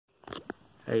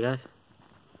you guys.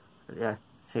 Yeah,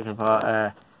 second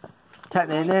part.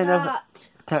 Technically, I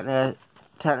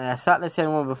sat the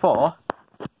same one before,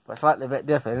 but slightly a bit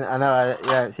different. I know you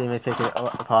haven't seen me take it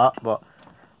apart, but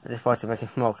I just wanted to make a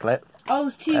small clip. I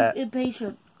was too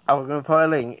impatient. I was going to put a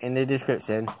link in the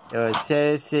description. It was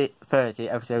series 30,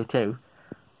 episode 2.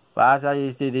 But as I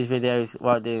used to do these videos,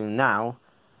 what I'm doing now,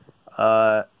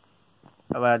 when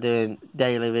I'm doing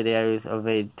daily videos of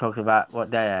me talking about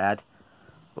what day I had.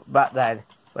 But back then,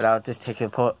 when I was just taking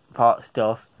apart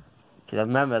stuff, because I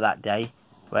remember that day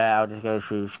where I was just going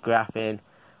through scrapping,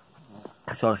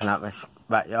 sorting out my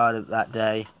backyard that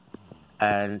day,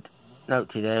 and note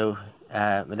to do.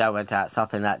 My dad went out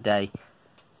shopping that day,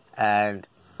 and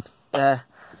so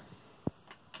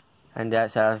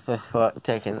I was just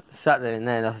taking Saturday and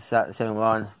then I sat the same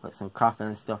one, put some coffee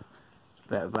and stuff, a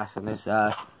bit of brass on this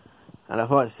side, and I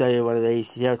thought to show you one of these.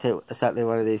 You have to take Saturday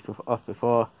one of these off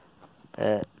before.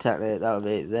 Technically that would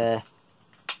be there,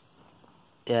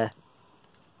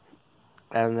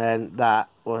 and then that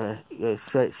will go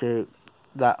straight through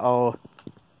that hole,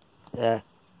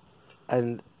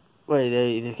 and what you do,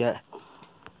 you just get,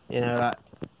 like, out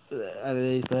of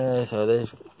these pairs, or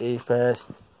these pairs,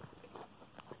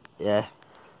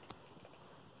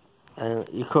 and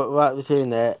you cut right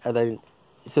between there, and then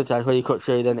sometimes when you cut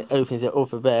through, then it opens it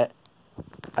up a bit,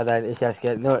 and then it's just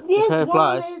get the pair of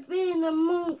pliers. This one is being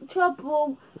in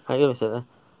trouble.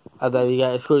 And then you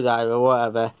get a screwdriver or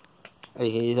whatever, and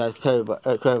you can use that as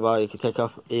a crowbar. You can take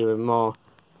off even more,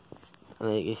 and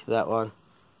then you get that one.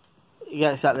 You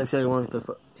get exactly the same ones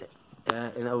before,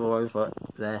 in other ones, but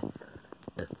there.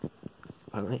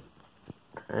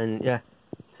 And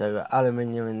so we've got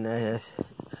aluminium in there, yes,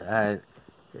 and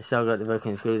it's still got the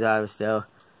broken screwdriver still.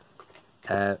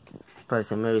 Play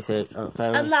some music on the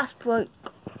phone. And that's broke.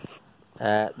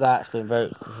 That's been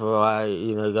broke for a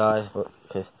while, guys, but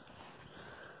because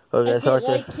I didn't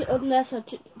like it unless I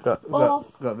took off.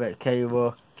 Got a bit of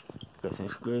cable, got some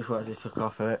screws what I just took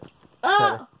off of it. Ah!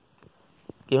 So,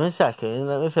 give me a second,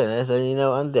 let me finish, then you know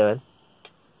what I'm doing.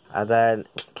 And then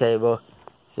cable.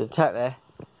 So technically,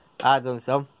 I've done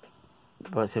some,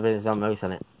 but Sabrina's done most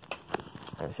on it.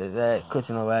 And so there,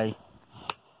 cutting away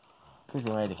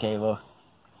the cable.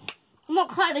 I'm not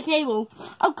cutting the cable,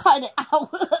 I'm cutting it out.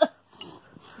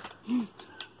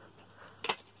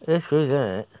 There's screws in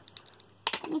it.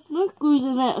 There's no screws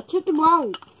in it, I took them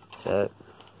out. So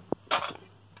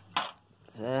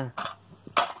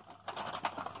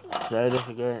this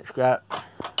is getting scrapped,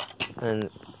 and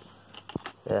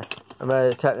I'm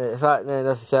going to technically, it's like,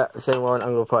 that's the same one.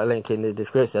 I'm going to put a link in the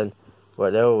description,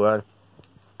 but the other one,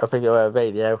 I think it'll have a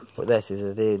video, but this is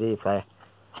a DVD player.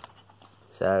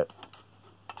 So,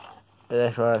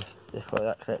 this one, just put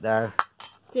that clip down.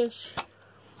 Just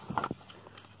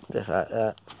like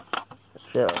that.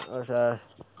 So,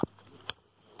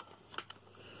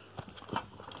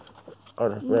 I'll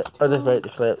just break the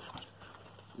clips.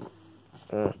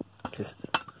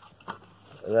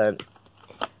 Then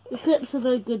the clips are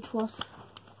very good to us.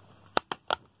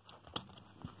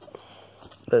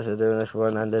 This is doing this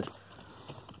one-handed.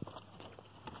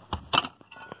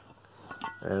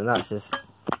 And that's just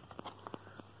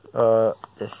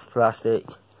plastic.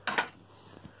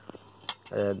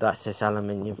 That's just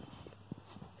aluminium.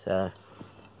 So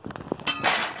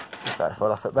that's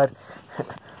fall off at bed.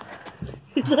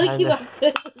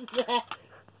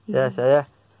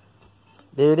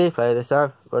 DVD player this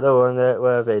time, but the one that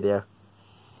were a video.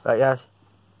 Right guys,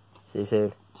 see you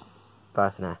soon.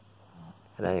 Bye for now.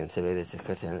 And then Sabrina's just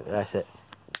cutting it, that's it.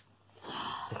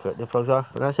 Just cut the plugs off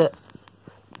and that's it.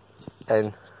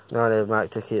 And no need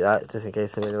Mike to keep that just in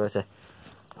case Sabrina was to,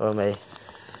 or me.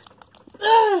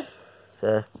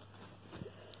 So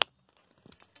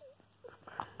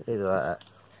either like that.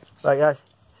 Right guys,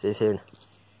 see you soon.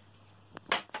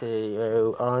 See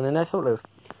you on the next upload.